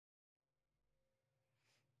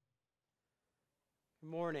Good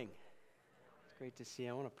morning. It's great to see you.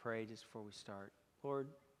 I want to pray just before we start. Lord,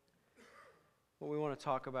 what we want to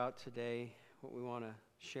talk about today, what we want to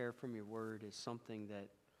share from your word is something that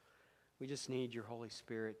we just need your Holy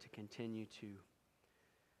Spirit to continue to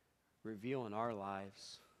reveal in our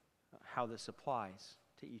lives how this applies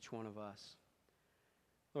to each one of us.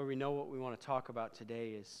 Lord, we know what we want to talk about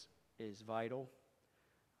today is vital.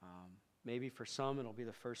 Maybe for some it'll be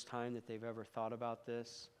the first time that they've ever thought about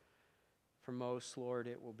this. For most, Lord,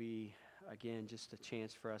 it will be, again, just a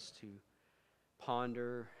chance for us to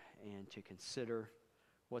ponder and to consider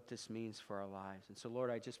what this means for our lives. And so, Lord,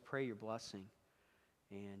 I just pray your blessing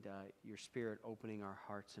and your Spirit opening our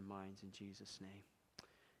hearts and minds in Jesus' name.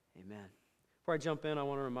 Amen. Before I jump in, I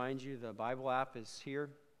want to remind you the Bible app is here.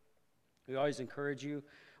 We always encourage you,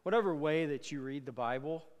 whatever way that you read the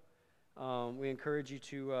Bible, we encourage you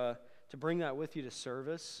to bring that with you to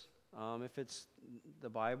service. If it's the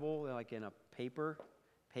Bible, like in a paper,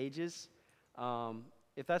 pages,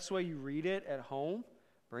 if that's the way you read it at home,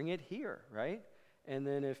 bring it here, right? And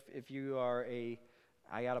then if you are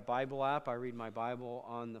I got a Bible app, I read my Bible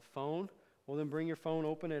on the phone, well then bring your phone,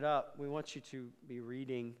 open it up. We want you to be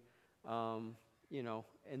reading,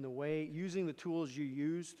 in the way, using the tools you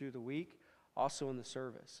use through the week, also in the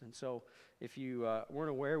service. And so if you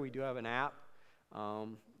weren't aware, we do have an app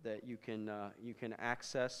that you can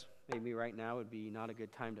access. Maybe right now would be not a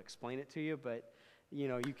good time to explain it to you, but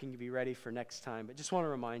you can be ready for next time. But just want to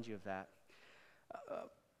remind you of that.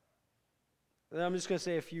 Then I'm just going to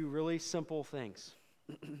say a few really simple things.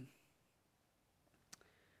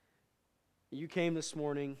 You came this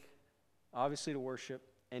morning, obviously, to worship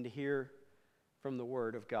and to hear from the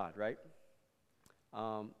Word of God, right?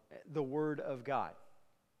 The Word of God,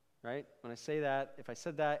 right? When I say that, if I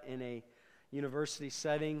said that in a university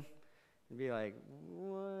setting, you'd be like,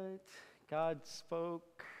 what? God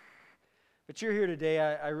spoke? But you're here today,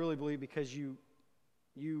 I really believe, because you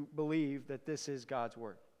believe that this is God's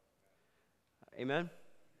Word. Amen?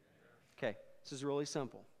 Okay, this is really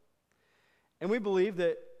simple. And we believe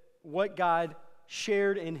that what God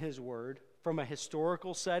shared in His Word from a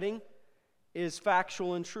historical setting is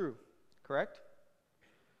factual and true, correct?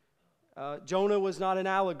 Jonah was not an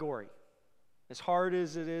allegory. As hard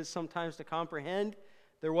as it is sometimes to comprehend,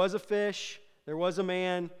 there was a fish, there was a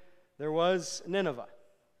man, there was Nineveh,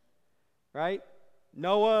 right?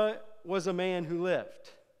 Noah was a man who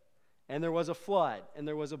lived, and there was a flood, and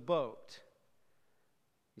there was a boat.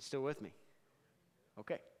 You still with me?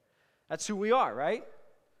 Okay. That's who we are, right?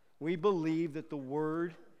 We believe that the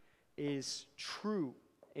Word is true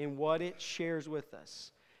in what it shares with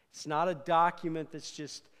us. It's not a document that's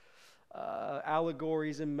just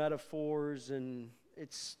allegories and metaphors, and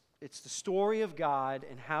it's the story of God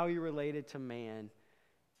and how He related to man,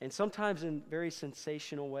 and sometimes in very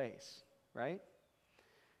sensational ways, right?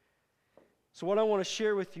 So what I want to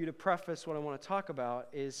share with you to preface what I want to talk about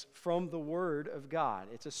is from the Word of God.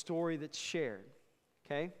 It's a story that's shared,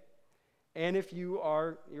 okay? And if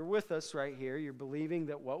you're with us right here, you're believing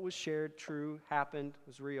that what was shared, true, happened,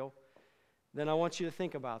 was real, then I want you to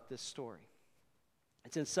think about this story.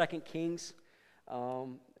 It's in 2 Kings.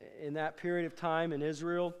 In that period of time in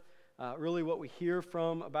Israel, really what we hear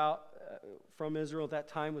from Israel at that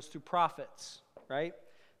time was through prophets, right?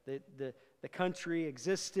 The country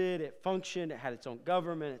existed, it functioned, it had its own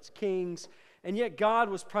government, its kings, and yet God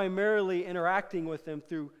was primarily interacting with them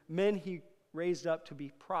through men He raised up to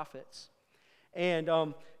be prophets.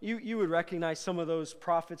 And you would recognize some of those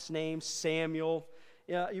prophets' names, Samuel.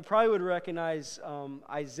 You probably would recognize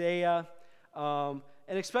Isaiah,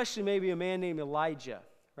 and especially maybe a man named Elijah,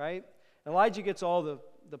 right? Elijah gets all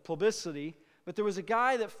the publicity, but there was a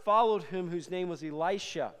guy that followed him whose name was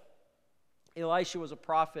Elisha. Elisha was a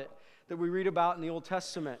prophet that we read about in the Old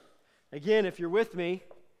Testament. Again, if you're with me,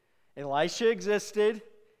 Elisha existed,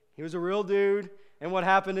 he was a real dude, and what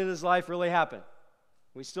happened in his life really happened.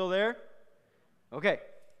 We still there? Okay.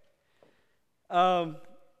 So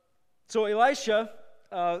Elisha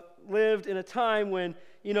lived in a time when,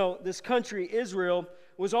 this country, Israel,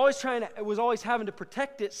 was always having to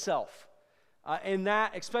protect itself.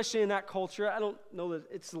 Especially in that culture, I don't know that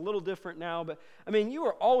it's a little different now, but you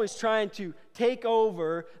were always trying to take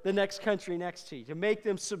over the next country next to you, to make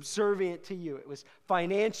them subservient to you. It was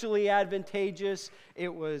financially advantageous.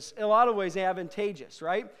 It was, in a lot of ways, advantageous,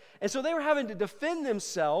 right? And so they were having to defend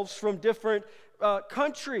themselves from different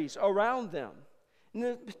countries around them.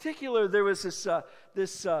 In particular, there was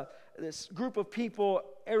this group of people,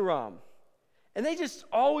 Aram, and they just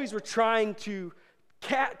always were trying to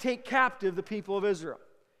take captive the people of Israel.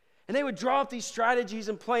 And they would draw up these strategies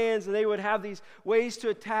and plans, and they would have these ways to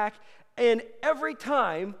attack. And every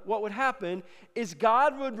time, what would happen is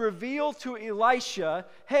God would reveal to Elisha,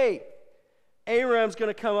 hey, Aram's going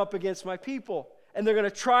to come up against my people, and they're going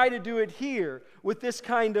to try to do it here with this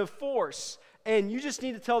kind of force, and you just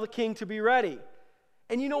need to tell the king to be ready.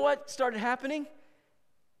 And you know what started happening?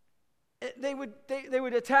 They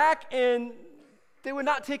would attack, and they would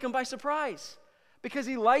not take them by surprise, because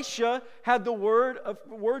Elisha had the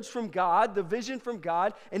words from God, the vision from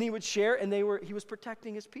God, and he would share, and he was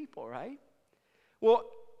protecting his people, right? Well,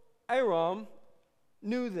 Aram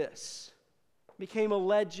knew this. It became a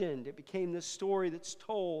legend. It became this story that's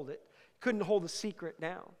told. It couldn't hold a secret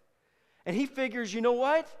now. And he figures, you know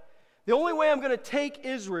what? The only way I'm going to take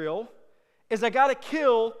Israel is I got to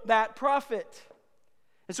kill that prophet.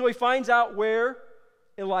 And so he finds out where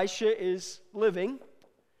Elisha is living,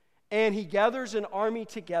 and he gathers an army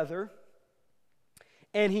together,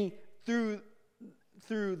 and he, through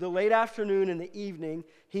the late afternoon and the evening,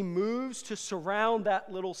 he moves to surround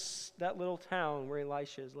that little town where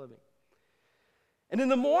Elisha is living. And in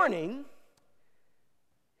the morning,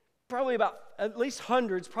 probably about at least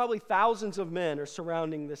hundreds, probably thousands of men are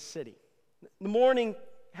surrounding this city. The morning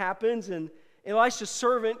happens, and Elisha's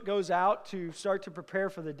servant goes out to start to prepare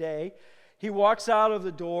for the day. He walks out of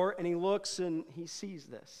the door, and he looks, and he sees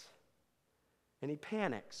this. And he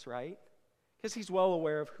panics, right? Because he's well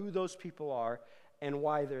aware of who those people are and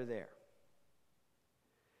why they're there.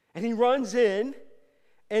 And he runs in,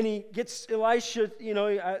 and he gets Elisha,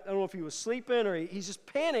 I don't know if he was sleeping or he's just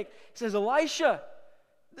panicked. He says, Elisha,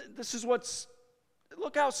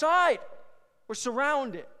 look outside. We're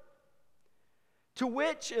surrounded. To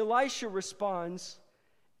which Elisha responds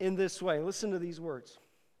in this way. Listen to these words.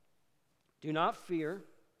 Do not fear,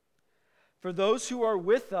 for those who are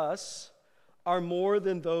with us are more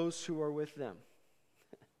than those who are with them.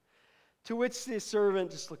 To which the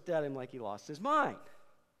servant just looked at him like he lost his mind.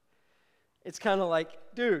 It's kind of like,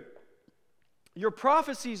 dude, your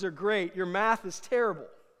prophecies are great, your math is terrible.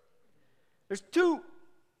 There's 2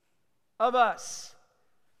 of us,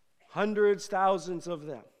 hundreds, thousands of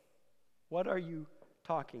them. What are you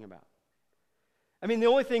talking about? I mean, the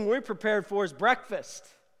only thing we're prepared for is breakfast.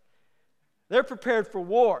 They're prepared for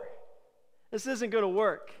war. This isn't going to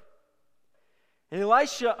work. And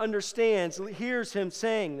Elisha understands, hears him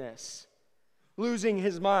saying this, losing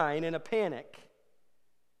his mind in a panic.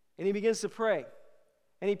 And he begins to pray.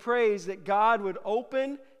 And he prays that God would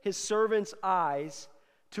open his servant's eyes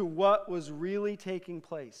to what was really taking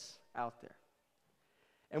place out there.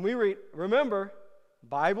 And we read, remember,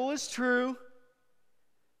 Bible is true.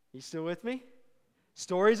 You still with me?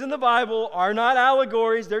 Stories in the Bible are not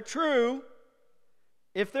allegories, they're true.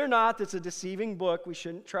 If they're not, that's a deceiving book. We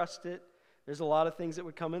shouldn't trust it. There's a lot of things that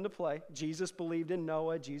would come into play. Jesus believed in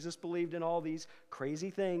Noah. Jesus believed in all these crazy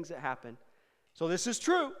things that happen. So this is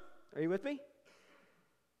true. Are you with me?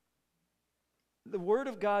 The Word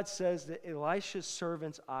of God says that Elisha's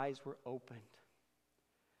servant's eyes were opened.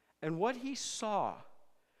 And what he saw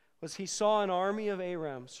was he saw an army of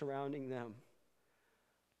Aram surrounding them.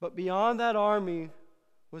 But beyond that army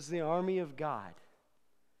was the army of God.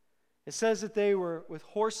 It says that they were with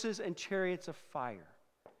horses and chariots of fire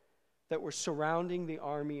that were surrounding the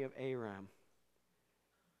army of Aram.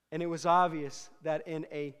 And it was obvious that in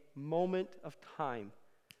a moment of time,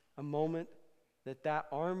 a moment that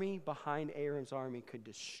army behind Aram's army could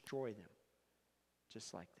destroy them,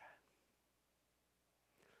 just like that.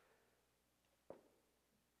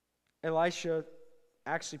 Elisha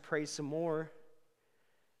actually prays some more,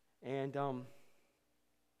 and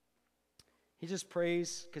he just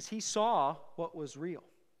prays because he saw what was real.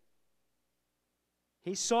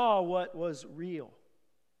 He saw what was real.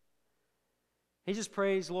 He just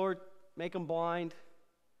prays, Lord, make them blind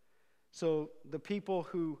so the people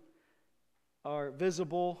who are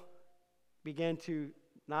visible begin to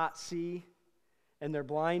not see, and they're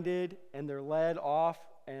blinded, and they're led off,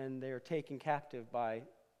 and they're taken captive by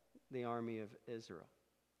the army of Israel,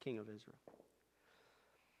 king of Israel.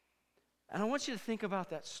 And I want you to think about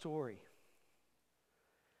that story.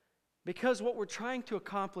 Because what we're trying to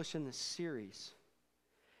accomplish in this series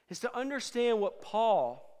is to understand what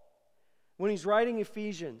Paul, when he's writing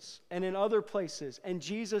Ephesians and in other places, and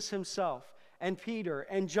Jesus himself, and Peter,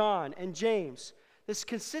 and John, and James, this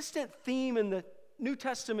consistent theme in the New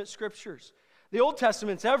Testament scriptures. The Old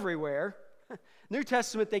Testament's everywhere. New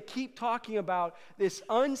Testament, they keep talking about this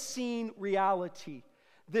unseen reality,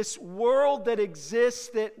 this world that exists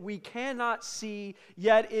that we cannot see,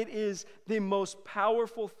 yet it is the most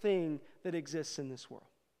powerful thing that exists in this world.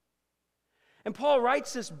 And Paul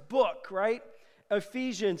writes this book, right,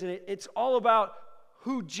 Ephesians, and it's all about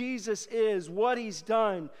who Jesus is, what He's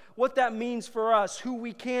done, what that means for us, who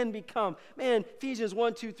we can become. Man, Ephesians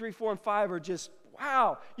 1, 2, 3, 4, and 5 are just,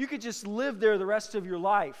 wow. You could just live there the rest of your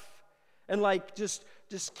life and like just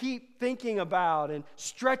keep thinking about and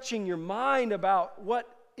stretching your mind about what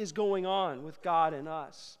is going on with God and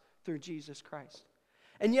us through Jesus Christ.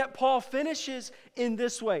 And yet Paul finishes in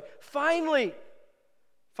this way. Finally,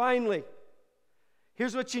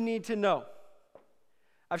 here's what you need to know.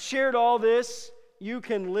 I've shared all this. You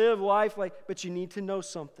can live life but you need to know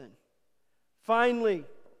something. Finally,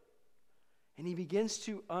 and he begins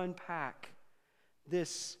to unpack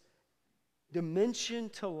this dimension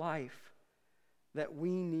to life that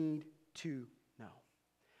we need to know.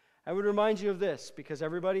 I would remind you of this because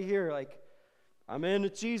everybody here, I'm in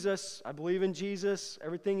with Jesus. I believe in Jesus.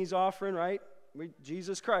 Everything He's offering, right?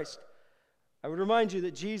 Jesus Christ. I would remind you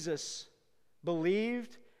that Jesus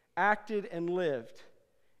believed, acted, and lived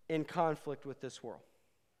in conflict with this world.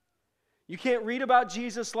 You can't read about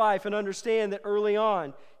Jesus' life and understand that early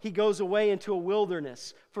on He goes away into a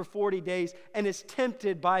wilderness for 40 days and is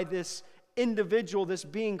tempted by this individual, this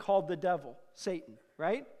being called the devil, Satan,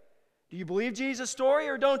 right? Do you believe Jesus' story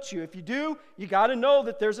or don't you? If you do, you got to know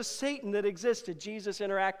that there's a Satan that existed. Jesus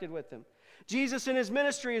interacted with him. Jesus in His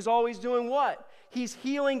ministry is always doing what? He's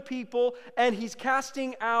healing people and He's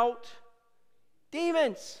casting out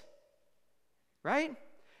demons, right?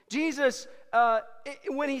 Jesus,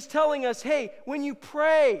 when He's telling us, hey, when you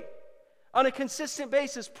pray on a consistent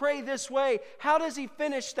basis, pray this way, how does He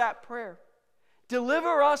finish that prayer?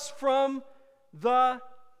 Deliver us from the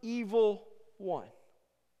evil one.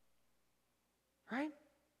 Right?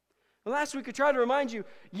 Well, last week I tried to remind you,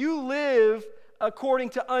 you live according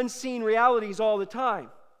to unseen realities all the time.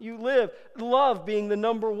 You live, love being the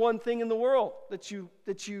number one thing in the world that you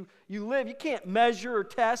live. You can't measure or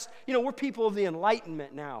test. We're people of the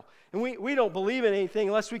Enlightenment now. And we don't believe in anything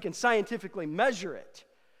unless we can scientifically measure it.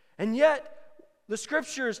 And yet, the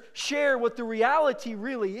Scriptures share what the reality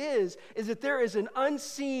really is that there is an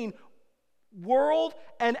unseen world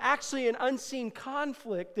and actually an unseen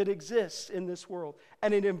conflict that exists in this world.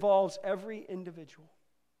 And it involves every individual.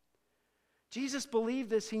 Jesus believed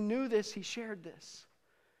this. He knew this. He shared this.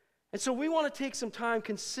 And so we want to take some time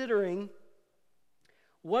considering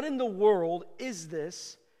what in the world is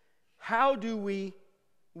this? How do we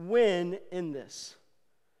win in this?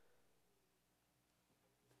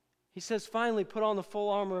 He says, finally, put on the full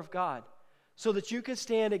armor of God so that you can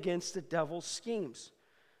stand against the devil's schemes.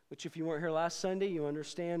 Which if you weren't here last Sunday, you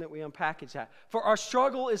understand that we unpackaged that. For our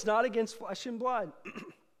struggle is not against flesh and blood.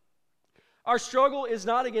 Our struggle is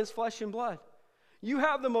not against flesh and blood. You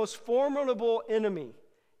have the most formidable enemy.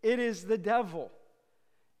 It is the devil.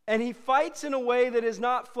 And he fights in a way that is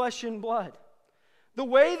not flesh and blood. The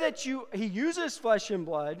way that he uses flesh and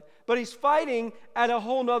blood, but he's fighting at a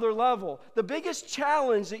whole nother level. The biggest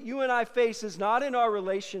challenge that you and I face is not in our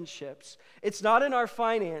relationships. It's not in our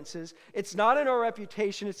finances. It's not in our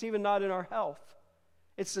reputation. It's even not in our health.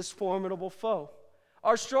 It's this formidable foe.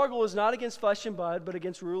 Our struggle is not against flesh and blood, but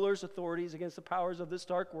against rulers, authorities, against the powers of this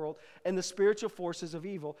dark world, and the spiritual forces of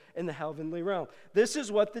evil in the heavenly realm. This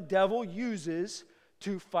is what the devil uses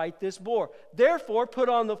to fight this war. Therefore, put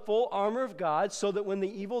on the full armor of God so that when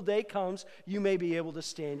the evil day comes, you may be able to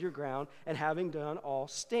stand your ground, and having done all,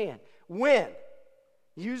 stand. Win.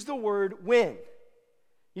 Use the word win.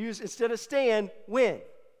 Use, instead of stand, win.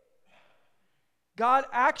 God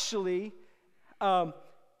actually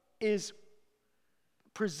is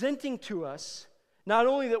presenting to us not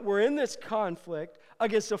only that we're in this conflict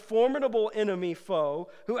against a formidable enemy foe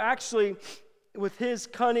who actually, with his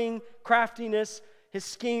cunning, craftiness, his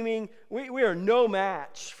scheming, we are no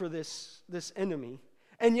match for this enemy.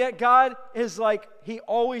 And yet God is like He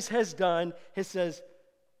always has done. He says,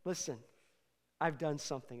 listen, I've done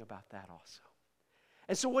something about that also.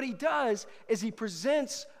 And so what He does is He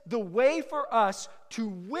presents the way for us to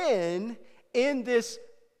win in this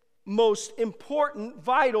most important,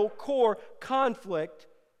 vital, core conflict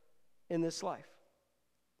in this life.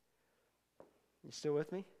 You still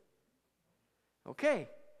with me? Okay.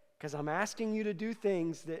 Because I'm asking you to do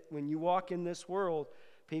things that when you walk in this world,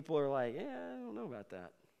 people are like, yeah, I don't know about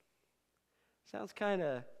that. Sounds kind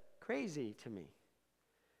of crazy to me.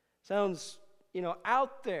 Sounds,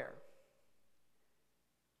 out there.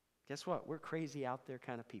 Guess what? We're crazy out there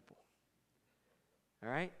kind of people. All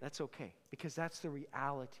right? That's okay. Because that's the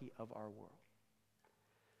reality of our world.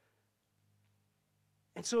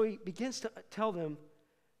 And so He begins to tell them,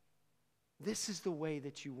 this is the way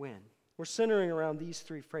that you win. We're centering around these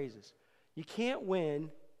three phrases. You can't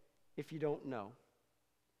win if you don't know.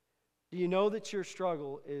 Do you know that your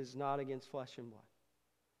struggle is not against flesh and blood?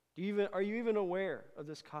 Are you even aware of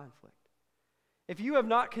this conflict? If you have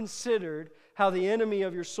not considered how the enemy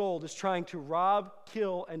of your soul is trying to rob,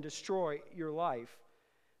 kill, and destroy your life,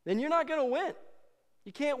 then you're not going to win.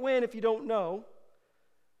 You can't win if you don't know.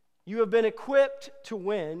 You have been equipped to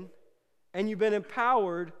win, and you've been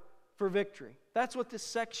empowered for victory. That's what this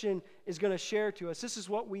section is going to share to us. This is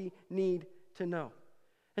what we need to know.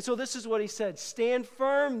 And so this is what he said. Stand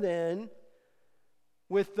firm then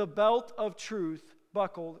with the belt of truth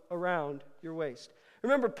buckled around your waist.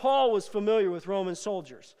 Remember, Paul was familiar with Roman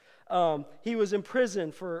soldiers. He was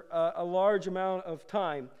imprisoned for a large amount of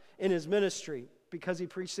time in his ministry because he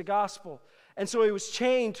preached the gospel. And so he was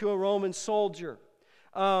chained to a Roman soldier.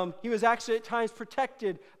 He was actually at times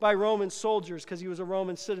protected by Roman soldiers because he was a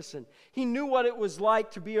Roman citizen. He knew what it was like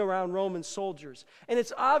to be around Roman soldiers. And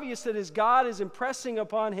it's obvious that as God is impressing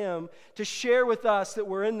upon him to share with us that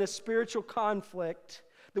we're in this spiritual conflict,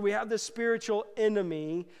 that we have this spiritual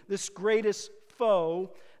enemy, this greatest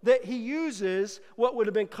foe, that he uses what would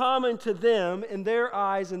have been common to them in their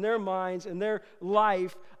eyes, in their minds, in their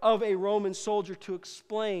life of a Roman soldier to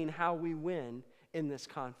explain how we win in this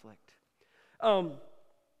conflict.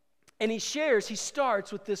 And he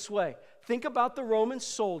starts with this way. Think about the Roman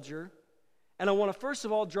soldier, and I want to first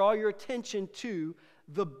of all draw your attention to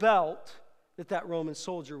the belt that Roman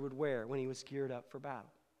soldier would wear when he was geared up for battle.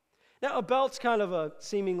 Now, a belt's kind of a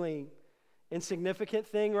seemingly insignificant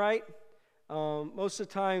thing, right? Most of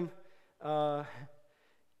the time,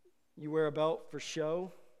 you wear a belt for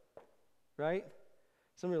show, right?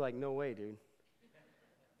 Some of you are like, no way, dude.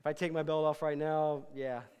 If I take my belt off right now,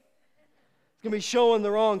 yeah. It's going to be showing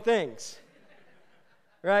the wrong things,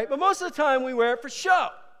 right? But most of the time, we wear it for show,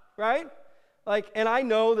 right? And I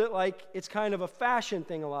know that, it's kind of a fashion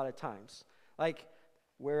thing a lot of times.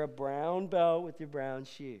 Wear a brown belt with your brown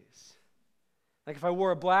shoes. If I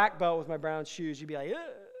wore a black belt with my brown shoes, you'd be like,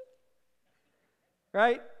 ugh.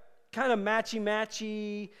 Right? Kind of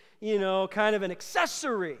matchy, kind of an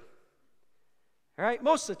accessory. All right?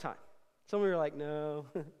 Most of the time. Some of you are like, no,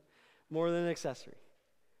 more than an accessory.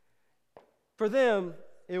 For them,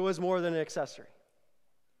 it was more than an accessory.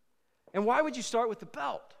 And why would you start with the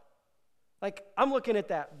belt? I'm looking at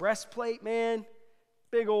that breastplate, man.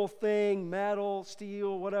 Big old thing, metal,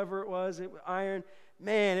 steel, whatever it was, iron.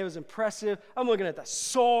 Man, it was impressive. I'm looking at the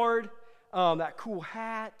sword, that cool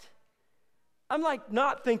hat. I'm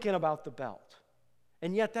not thinking about the belt.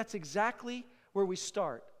 And yet that's exactly where we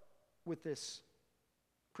start with this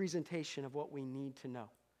presentation of what we need to know,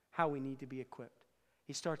 how we need to be equipped.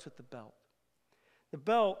 He starts with the belt. The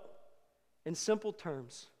belt, in simple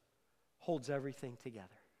terms, holds everything together.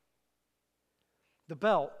 The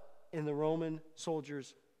belt in the Roman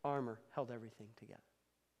soldier's armor held everything together.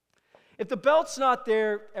 If the belt's not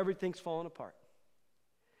there, everything's falling apart.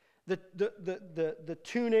 The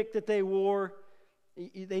tunic that they wore,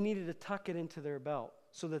 they needed to tuck it into their belt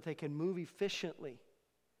so that they could move efficiently.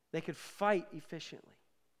 They could fight efficiently.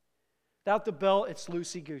 Without the belt, it's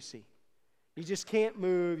loosey-goosey. You just can't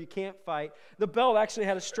move, you can't fight. The belt actually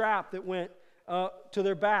had a strap that went to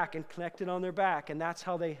their back and connected on their back, and that's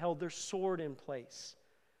how they held their sword in place.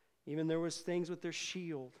 Even there was things with their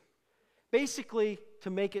shield. Basically, to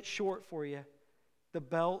make it short for you, the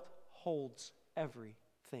belt holds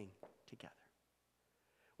everything together.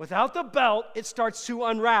 Without the belt, it starts to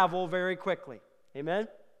unravel very quickly. Amen?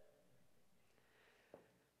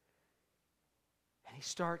 And he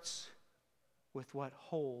starts with what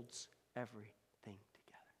holds everything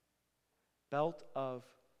together. Belt of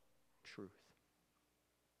truth.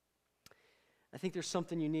 I think there's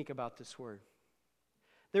something unique about this word.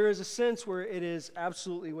 There is a sense where it is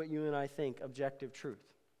absolutely what you and I think, objective truth.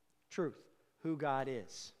 Truth, who God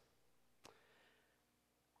is.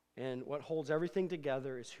 And what holds everything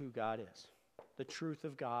together is who God is. The truth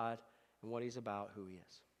of God and what he's about, who he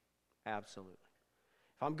is. Absolutely.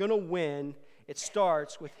 If I'm going to win, it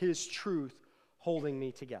starts with his truth holding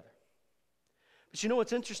me together. But you know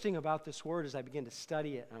what's interesting about this word as I begin to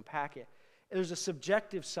study it and unpack it? There's a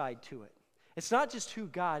subjective side to it. It's not just who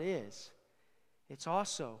God is. It's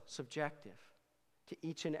also subjective to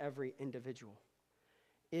each and every individual.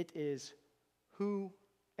 It is, who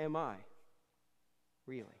am I,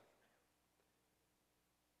 really?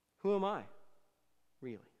 Who am I,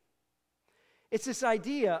 really? It's this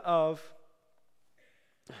idea of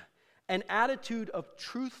an attitude of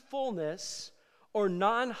truthfulness or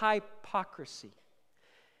non-hypocrisy.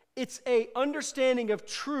 It's an understanding of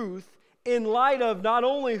truth in light of not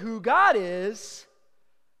only who God is,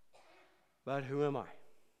 but who am I?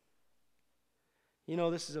 You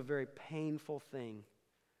know, this is a very painful thing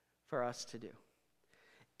for us to do.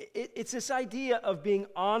 It's this idea of being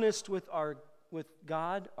honest with with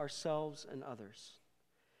God, ourselves, and others.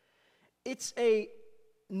 It's a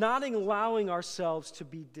not allowing ourselves to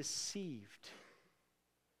be deceived.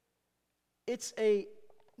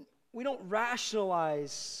 We don't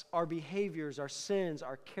rationalize our behaviors, our sins,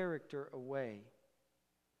 our character away.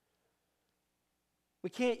 We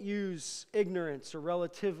can't use ignorance or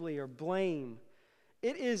relatively or blame.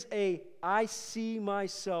 It is I see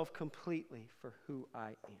myself completely for who I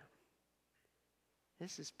am.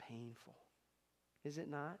 This is painful, is it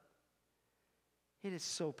not? It is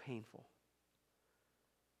so painful.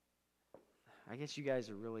 I guess you guys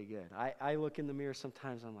are really good. I look in the mirror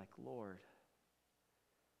sometimes, I'm like, Lord,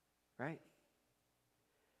 right?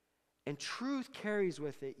 And truth carries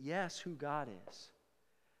with it, yes, who God is,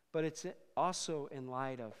 but it's also in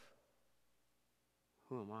light of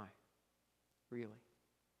who am I, really?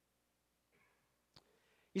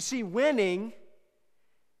 You see, winning,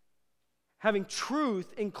 having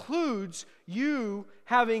truth, includes you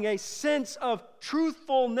having a sense of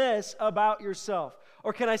truthfulness about yourself.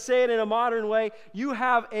 Or can I say it in a modern way? You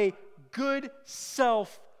have a good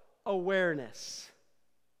self-awareness.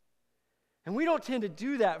 And we don't tend to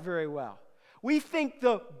do that very well. We think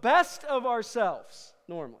the best of ourselves,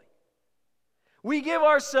 normally. We give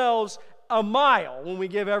ourselves a mile when we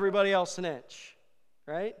give everybody else an inch,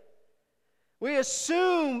 right? We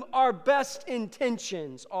assume our best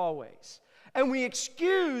intentions always. And we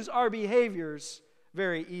excuse our behaviors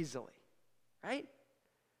very easily, right?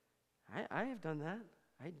 I have done that.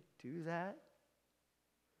 I do that.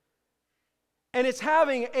 And it's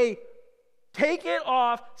having a take it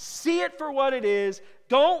off, see it for what it is.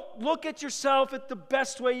 Don't look at yourself at the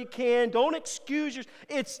best way you can. Don't excuse yourself.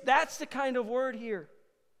 That's the kind of word here.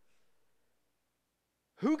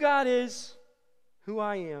 Who God is, who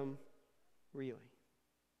I am, really.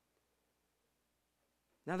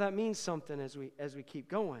 Now that means something as we keep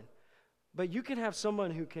going. But you can have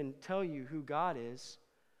someone who can tell you who God is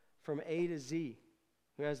from A to Z,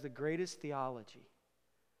 who has the greatest theology,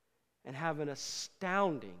 and have an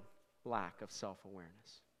astounding lack of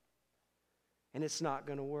self-awareness. And it's not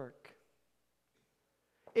going to work.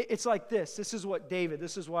 It's like this. This is why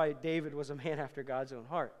David was a man after God's own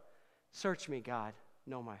heart. Search me, God,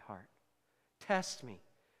 know my heart. Test me,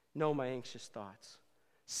 know my anxious thoughts.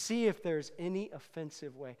 See if there's any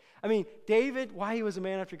offensive way. I mean, David, why he was a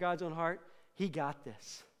man after God's own heart, he got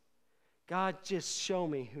this. God, just show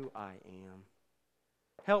me who I am.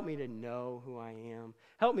 Help me to know who I am.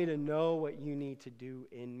 Help me to know what you need to do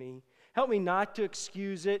in me. Help me not to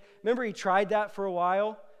excuse it. Remember, he tried that for a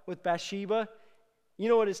while with Bathsheba? You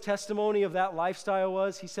know what his testimony of that lifestyle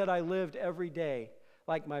was? He said, I lived every day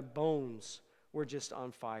like my bones were just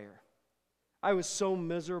on fire. I was so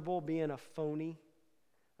miserable being a phony.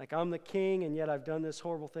 Like I'm the king and yet I've done this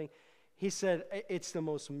horrible thing. He said, it's the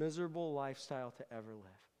most miserable lifestyle to ever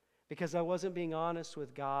live. Because I wasn't being honest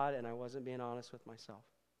with God and I wasn't being honest with myself.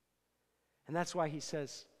 And that's why he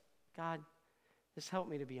says, God, just help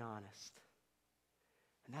me to be honest.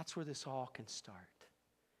 And that's where this all can start.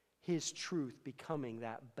 His truth becoming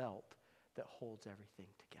that belt that holds everything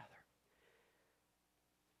together.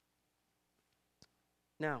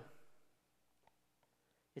 Now,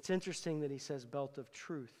 it's interesting that he says belt of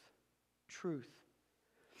truth. Truth.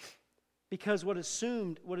 Because what is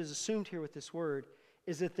assumed here with this word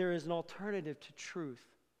is that there is an alternative to truth,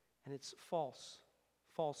 and it's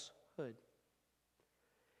falsehood.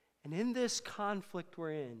 And in this conflict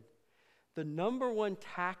we're in, the number one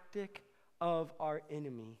tactic of our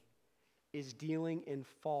enemy is dealing in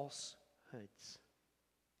falsehoods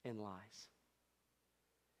and lies.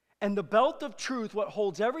 And the belt of truth, what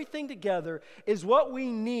holds everything together, is what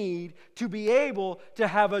we need to be able to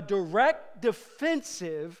have a direct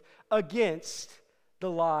defensive against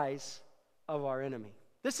the lies of our enemy.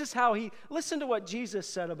 This is how listen to what Jesus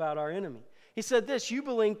said about our enemy. He said this, you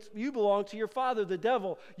belong to your father, the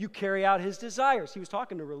devil. You carry out his desires. He was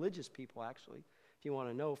talking to religious people, actually, if you want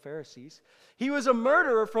to know, Pharisees. He was a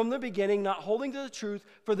murderer from the beginning, not holding to the truth,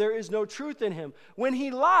 for there is no truth in him. When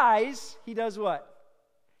he lies, he does what?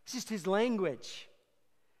 It's just his language.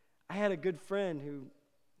 I had a good friend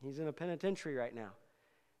he's in a penitentiary right now.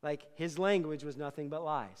 Like, his language was nothing but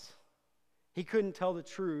lies. He couldn't tell the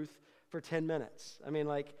truth for 10 minutes. I mean,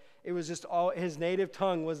 like, it was just his native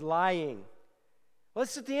tongue was lying. Well,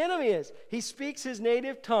 that's what the enemy is. He speaks his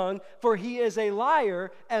native tongue, for he is a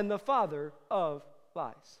liar and the father of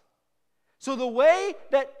lies. So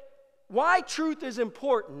why truth is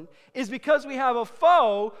important is because we have a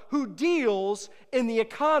foe who deals in the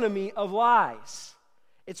economy of lies.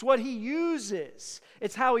 It's what he uses.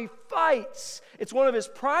 It's how he fights. It's one of his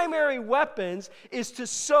primary weapons is to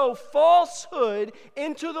sow falsehood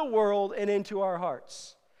into the world and into our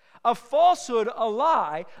hearts. A falsehood, a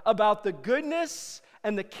lie about the goodness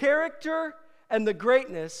and the character and the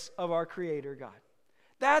greatness of our Creator God.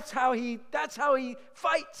 That's how he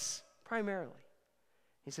fights primarily.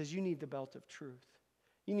 He says, you need the belt of truth.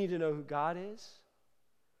 You need to know who God is.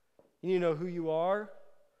 You need to know who you are.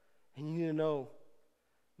 And you need to know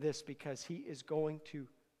this because he is going to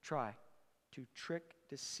try to trick,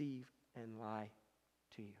 deceive, and lie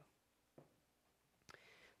to you.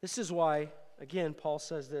 This is why, again, Paul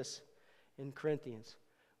says this in Corinthians.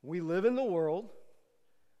 We live in the world,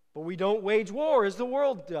 but we don't wage war as the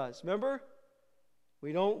world does. Remember?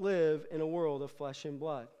 We don't live in a world of flesh and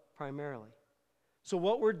blood, primarily. So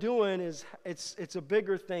what we're doing is, it's a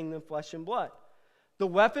bigger thing than flesh and blood. The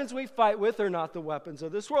weapons we fight with are not the weapons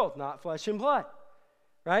of this world, not flesh and blood.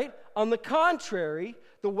 Right? On the contrary,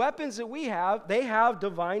 the weapons that we have, they have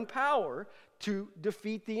divine power to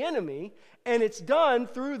defeat the enemy, and it's done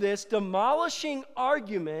through this demolishing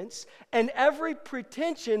arguments and every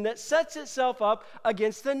pretension that sets itself up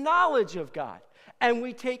against the knowledge of God. And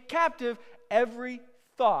we take captive every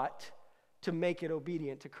thought to make it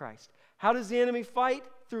obedient to Christ. How does the enemy fight?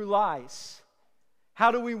 Through lies.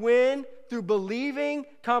 How do we win? Through believing,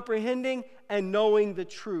 comprehending, and knowing the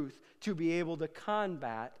truth to be able to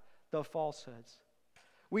combat the falsehoods.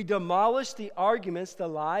 We demolish the arguments, the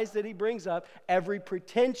lies that he brings up, every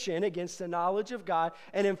pretension against the knowledge of God,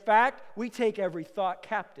 and in fact, we take every thought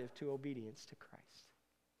captive to obedience to Christ.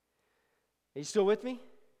 Are you still with me?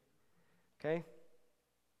 Okay?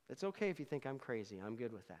 It's okay if you think I'm crazy. I'm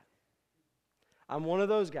good with that. I'm one of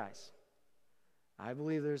those guys. I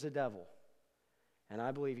believe there's a devil, and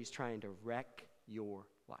I believe he's trying to wreck your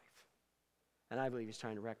life. And I believe he's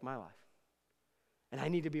trying to wreck my life. And I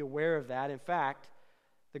need to be aware of that. In fact,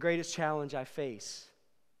 the greatest challenge I face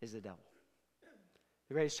is the devil.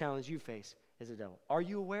 The greatest challenge you face is the devil. Are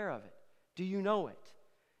you aware of it? Do you know it?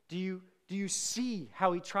 Do you see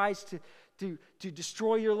how he tries to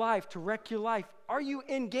destroy your life, to wreck your life? Are you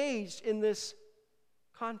engaged in this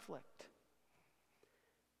conflict?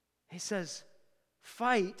 He says,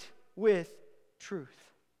 fight with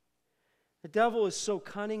truth. The devil is so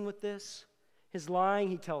cunning with this. His lying,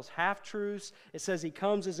 he tells half-truths. It says he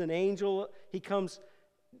comes as an angel. He comes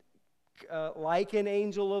like an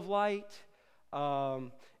angel of light.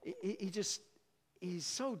 He's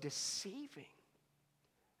so deceiving.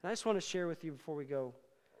 And I just want to share with you before we go,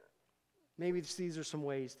 maybe these are some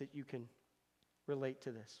ways that you can relate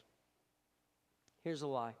to this. Here's a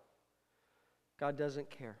lie. God doesn't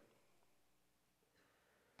care.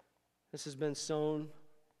 This has been sown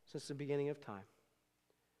since the beginning of time.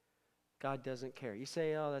 God doesn't care. You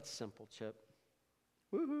say, oh, that's simple, Chip.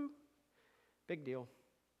 Woohoo. Big deal.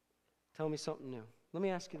 Tell me something new. Let me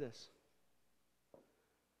ask you this.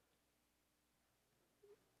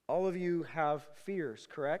 All of you have fears,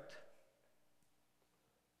 correct?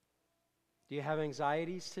 Do you have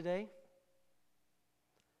anxieties today?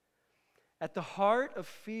 At the heart of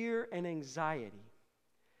fear and anxiety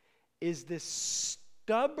is this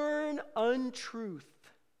stubborn untruth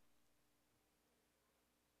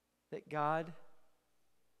that God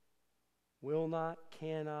will not,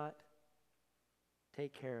 cannot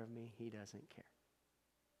take care of me. He doesn't care.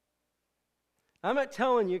 I'm not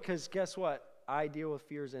telling you because guess what? I deal with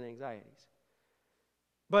fears and anxieties.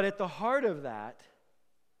 But at the heart of that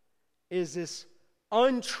is this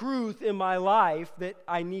untruth in my life that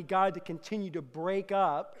I need God to continue to break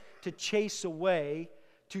up, to chase away,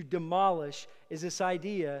 to demolish, is this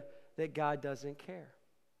idea that God doesn't care.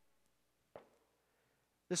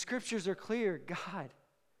 The scriptures are clear. God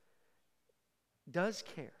does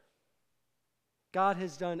care. God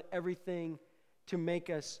has done everything to make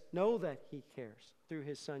us know that he cares through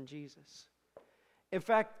his son Jesus. In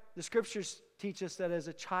fact, the scriptures teach us that as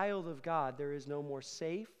a child of God, there is no more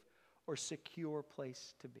safe or secure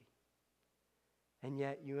place to be. And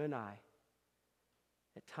yet you and I,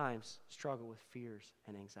 at times, struggle with fears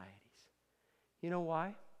and anxieties. You know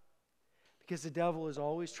why? Because the devil is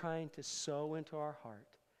always trying to sow into our heart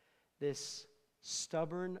this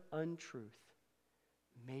stubborn untruth.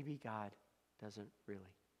 Maybe God doesn't really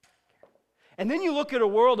care. And then you look at a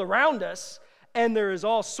world around us, and there is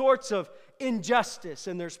all sorts of injustice,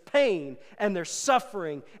 and there's pain, and there's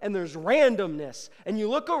suffering, and there's randomness. And you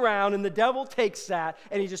look around, and the devil takes that,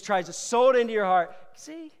 and he just tries to sow it into your heart.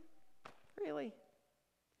 See? Really?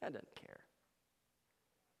 God doesn't care.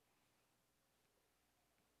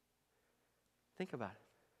 Think about it.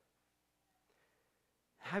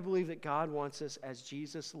 I believe that God wants us, as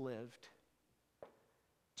Jesus lived,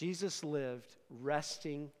 Jesus lived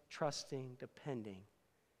resting, trusting, depending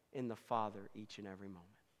in the Father each and every moment.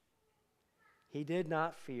 He did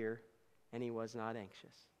not fear, and he was not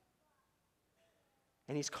anxious.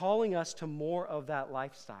 And he's calling us to more of that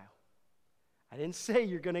lifestyle. I didn't say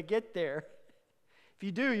you're going to get there. If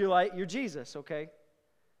you do, you're Jesus, okay?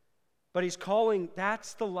 But he's calling,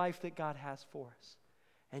 that's the life that God has for us.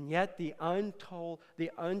 And yet the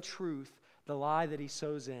untruth, the lie that he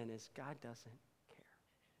sows in is God doesn't care.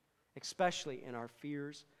 Especially in our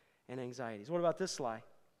fears and anxieties. What about this lie?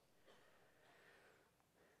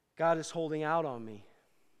 God is holding out on me.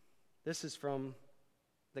 This is from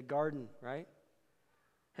the garden, right?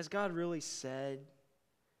 Has God really said?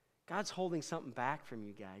 God's holding something back from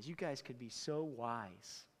you guys. You guys could be so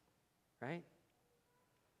wise, right?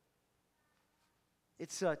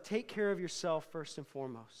 It's take care of yourself first and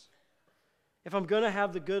foremost. If I'm going to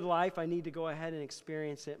have the good life, I need to go ahead and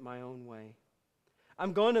experience it my own way.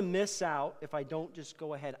 I'm going to miss out if I don't just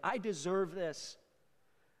go ahead. I deserve this.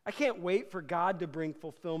 I can't wait for God to bring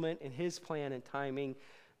fulfillment in his plan and timing.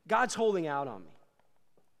 God's holding out on me.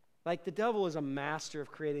 Like the devil is a master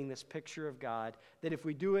of creating this picture of God that if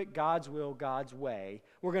we do it God's will, God's way,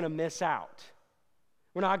 we're going to miss out.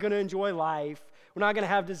 We're not going to enjoy life. We're not going to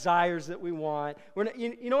have desires that we want.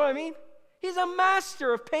 You know what I mean? He's a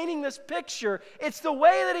master of painting this picture. It's the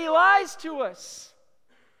way that he lies to us.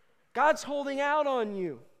 God's holding out on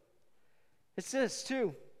you. It's this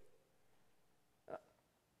too.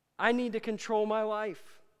 I need to control my life.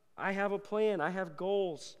 I have a plan. I have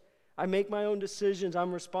goals. I make my own decisions.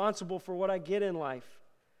 I'm responsible for what I get in life.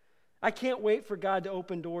 I can't wait for God to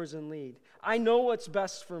open doors and lead. I know what's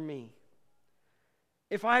best for me.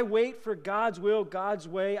 If I wait for God's will, God's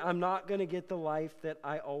way, I'm not going to get the life that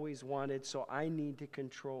I always wanted, so I need to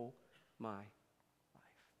control my life.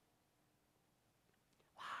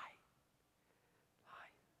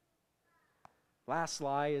 Lie. Last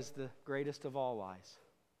lie is the greatest of all lies.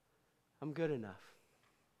 I'm good enough.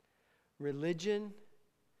 Religion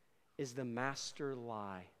is the master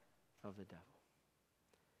lie of the devil.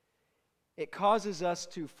 It causes us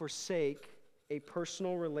to forsake a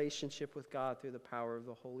personal relationship with God through the power of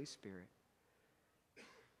the Holy Spirit.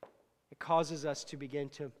 It causes us to begin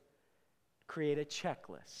to create a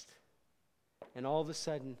checklist. And all of a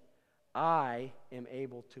sudden, I am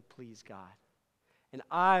able to please God. And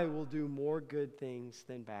I will do more good things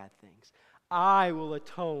than bad things. I will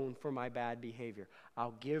atone for my bad behavior.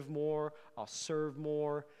 I'll give more. I'll serve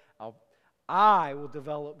more. I will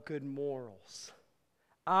develop good morals.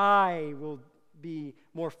 I will be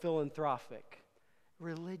more philanthropic.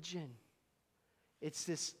 Religion. It's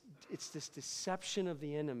this deception of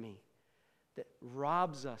the enemy that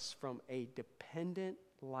robs us from a dependent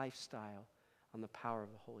lifestyle on the power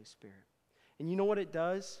of the Holy Spirit. And you know what it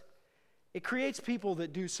does? It creates people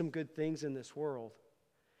that do some good things in this world.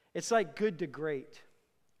 It's like good to great,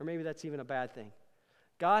 or maybe that's even a bad thing.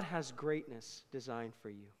 God has greatness designed for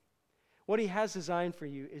you. What he has designed for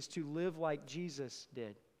you is to live like Jesus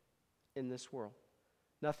did in this world.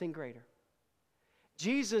 Nothing greater.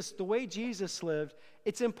 Jesus, the way Jesus lived,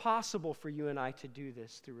 it's impossible for you and I to do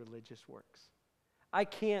this through religious works. I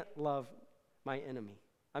can't love my enemy.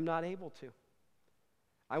 I'm not able to.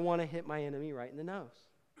 I want to hit my enemy right in the nose.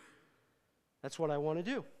 That's what I want to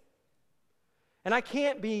do. And I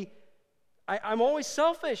can't be, I'm always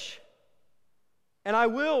selfish. And I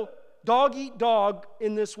will dog eat dog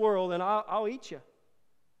in this world, and I'll eat you.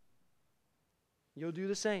 You'll do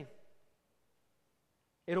the same.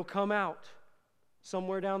 It'll come out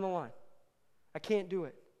somewhere down the line. I can't do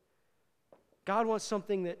it. God wants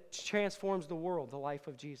something that transforms the world, the life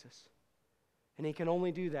of Jesus. And he can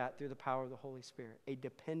only do that through the power of the Holy Spirit, a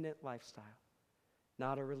dependent lifestyle,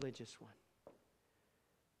 not a religious one.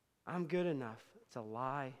 I'm good enough. It's a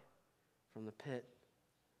lie from the pit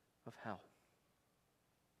of hell.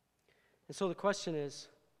 And so the question is,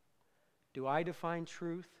 do I define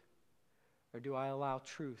truth or do I allow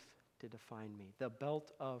truth to define me? The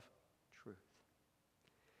belt of truth.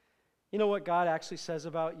 You know what God actually says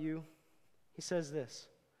about you? He says this,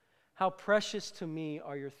 "How precious to me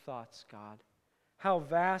are your thoughts, God. How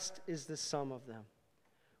vast is the sum of them.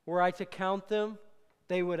 Were I to count them,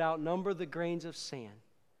 they would outnumber the grains of sand.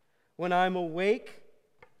 When I'm awake,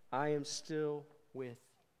 I am still with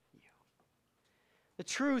you." The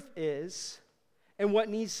truth is, and what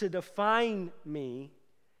needs to define me,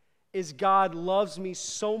 is God loves me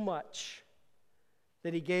so much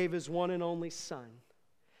that he gave his one and only Son.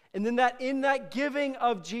 And then that in that giving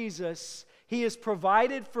of Jesus, he has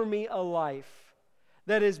provided for me a life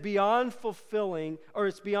that is beyond fulfilling, or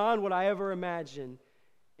it's beyond what I ever imagined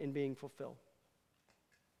in being fulfilled.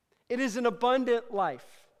 It is an abundant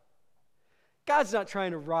life. God's not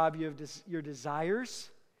trying to rob you of your desires.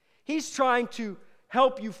 He's trying to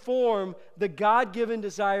help you form the God-given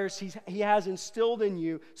desires He has instilled in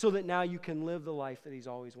you so that now you can live the life that He's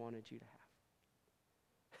always wanted you to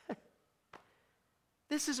have.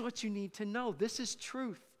 This is what you need to know. This is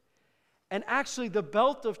truth. And actually, the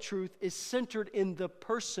belt of truth is centered in the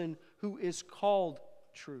person who is called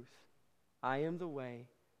truth. I am the way,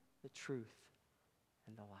 the truth,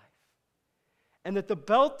 and the life. And that the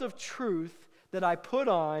belt of truth that I put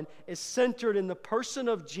on is centered in the person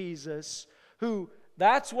of Jesus, who,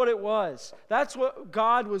 that's what it was. That's what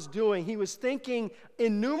God was doing. He was thinking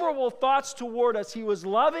innumerable thoughts toward us. He was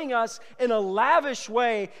loving us in a lavish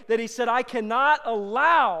way that He said, I cannot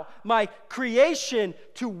allow my creation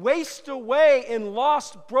to waste away in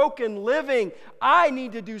lost, broken living. I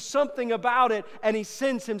need to do something about it. And He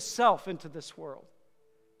sends Himself into this world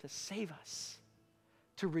to save us,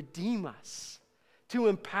 to redeem us, to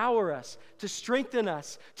empower us, to strengthen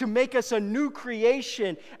us, to make us a new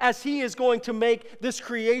creation. As He is going to make this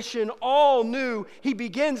creation all new, He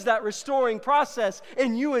begins that restoring process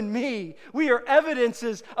in you and me. We are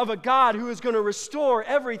evidences of a God who is going to restore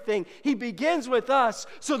everything. He begins with us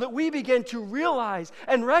so that we begin to realize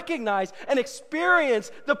and recognize and experience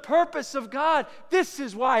the purpose of God. This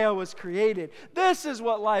is why I was created. This is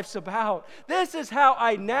what life's about. This is how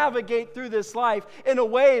I navigate through this life in a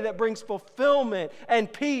way that brings fulfillment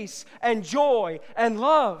and peace and joy and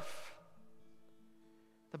love.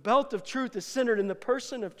 The belt of truth is centered in the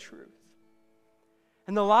person of truth.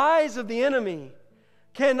 And the lies of the enemy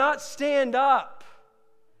cannot stand up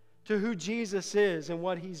to who Jesus is and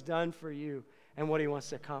what He's done for you and what He wants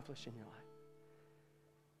to accomplish in your life.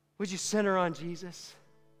 Would you center on Jesus,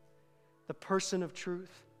 the person of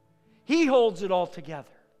truth? He holds it all together.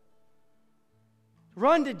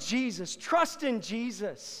 Run to Jesus. Trust in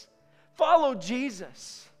Jesus. Follow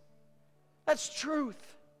Jesus. That's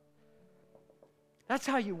truth. That's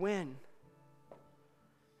how you win.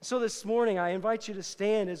 So this morning, I invite you to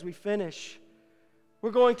stand as we finish.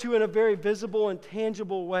 We're going to, in a very visible and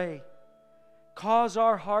tangible way, cause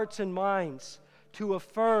our hearts and minds to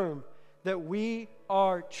affirm that we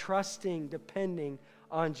are trusting, depending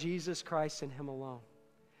on Jesus Christ and Him alone.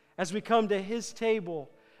 As we come to His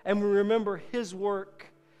table and we remember His work,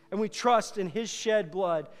 and we trust in His shed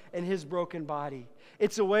blood and His broken body.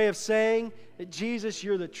 It's a way of saying that, Jesus,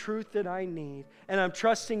 you're the truth that I need, and I'm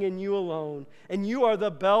trusting in you alone. And you are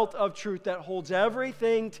the belt of truth that holds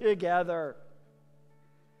everything together.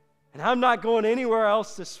 And I'm not going anywhere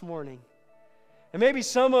else this morning. And maybe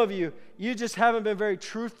some of you just haven't been very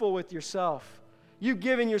truthful with yourself. You've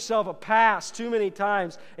given yourself a pass too many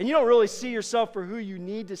times, and you don't really see yourself for who you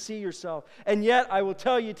need to see yourself. And yet, I will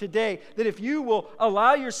tell you today that if you will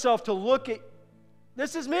allow yourself to look at,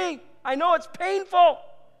 this is me, I know it's painful,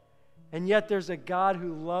 and yet there's a God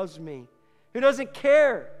who loves me, who doesn't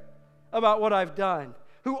care about what I've done,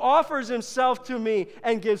 who offers Himself to me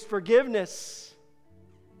and gives forgiveness.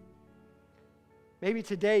 Maybe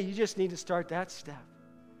today you just need to start that step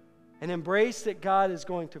and embrace that God is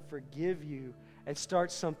going to forgive you and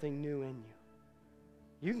start something new in you.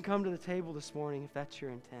 You can come to the table this morning if that's your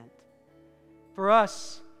intent. For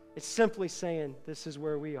us, it's simply saying, this is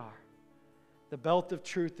where we are. The belt of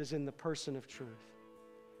truth is in the person of truth.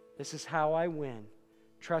 This is how I win,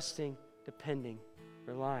 trusting, depending,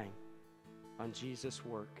 relying on Jesus'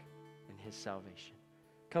 work and His salvation.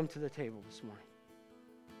 Come to the table this morning.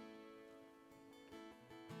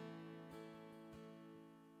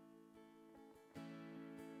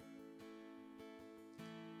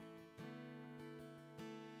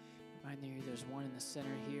 There's one in the center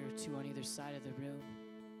here, two on either side of the room.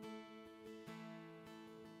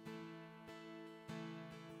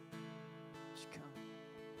 Just come.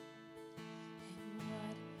 And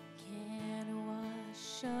what can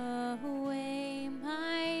wash away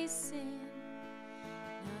my sin?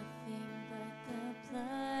 Nothing but the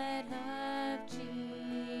blood of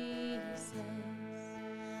Jesus.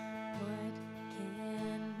 What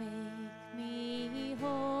can make me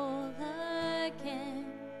whole again?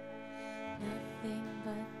 Nothing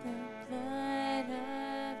but the blood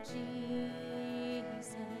of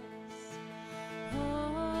Jesus.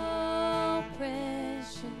 Oh,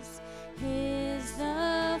 precious is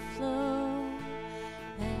the flow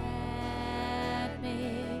that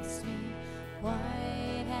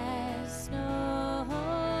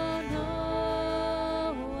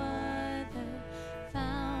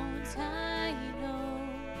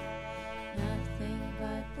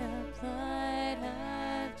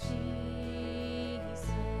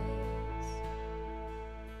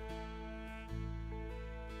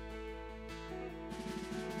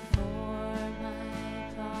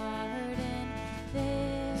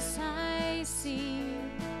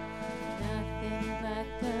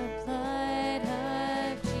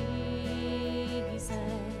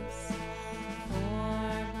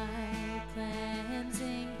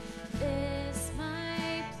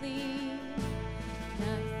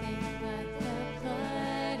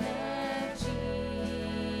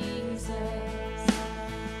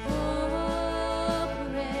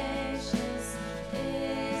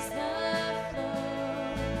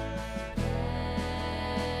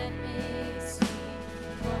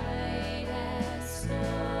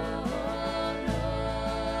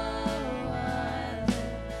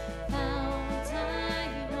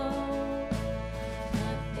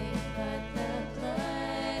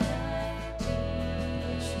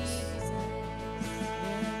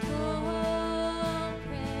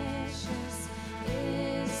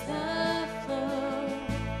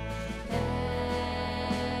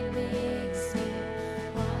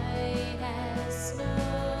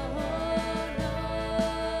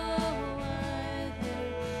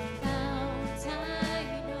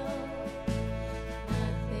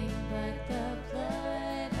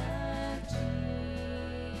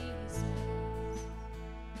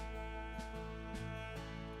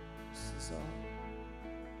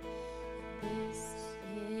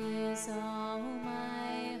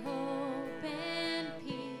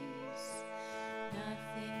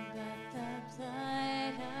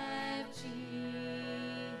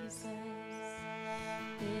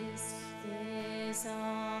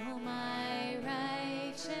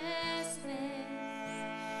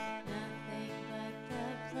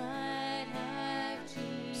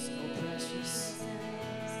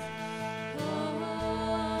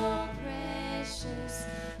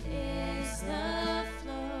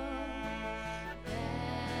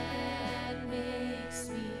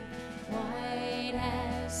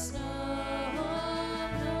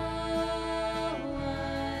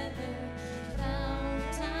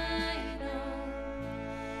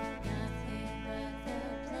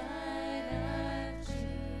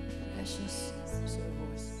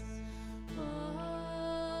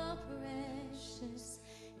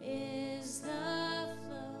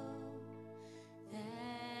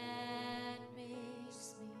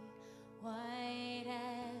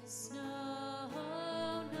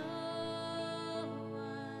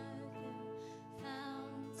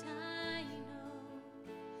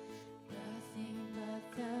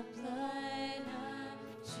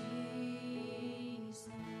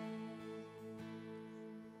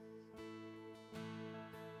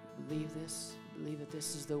believe this. Believe that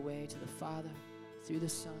this is the way to the Father through the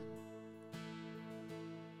Son.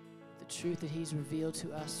 The truth that he's revealed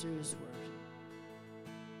to us through his word.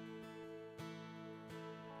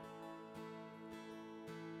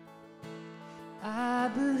 I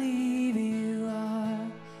believe you are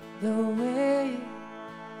the way,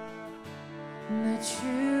 the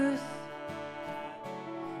truth,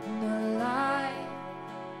 the light.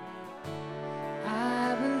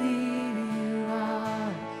 I believe you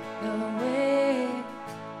are the way,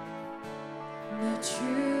 the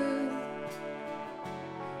truth,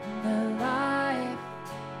 the light.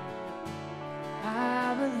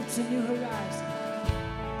 I believe it's a new horizon.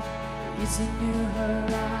 It's a new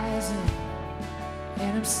horizon.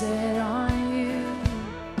 And I'm set on you,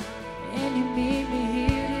 and you meet me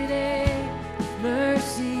here today with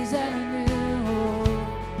mercies that are new.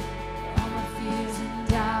 All my fears and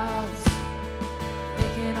doubts, they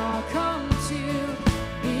can all come to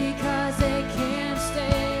because they can't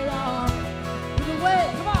stay long. The way,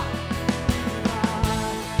 come on.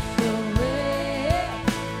 The way,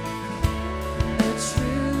 the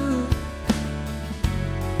truth,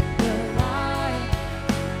 the light.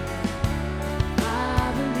 I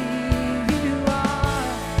believe you are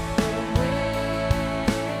the way,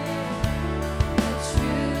 the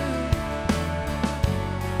truth,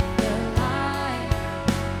 the light.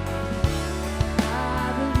 I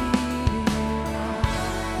believe you are.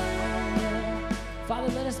 Father,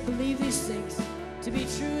 let us believe these things to be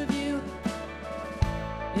true of you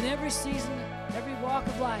in every season, every walk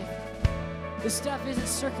of life. This stuff isn't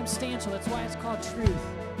circumstantial. That's why it's called truth.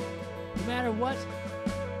 No matter what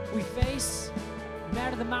we face, no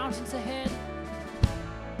matter the mountains ahead,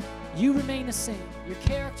 you remain the same. Your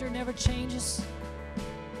character never changes.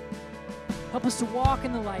 Help us to walk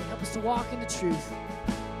in the light. Help us to walk in the truth.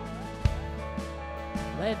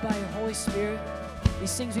 Led by your Holy Spirit.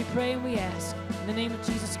 These things we pray and we ask. In the name of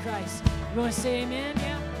Jesus Christ. You want to say amen?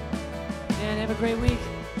 Yeah? And have a great week.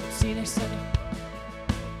 See you next Sunday.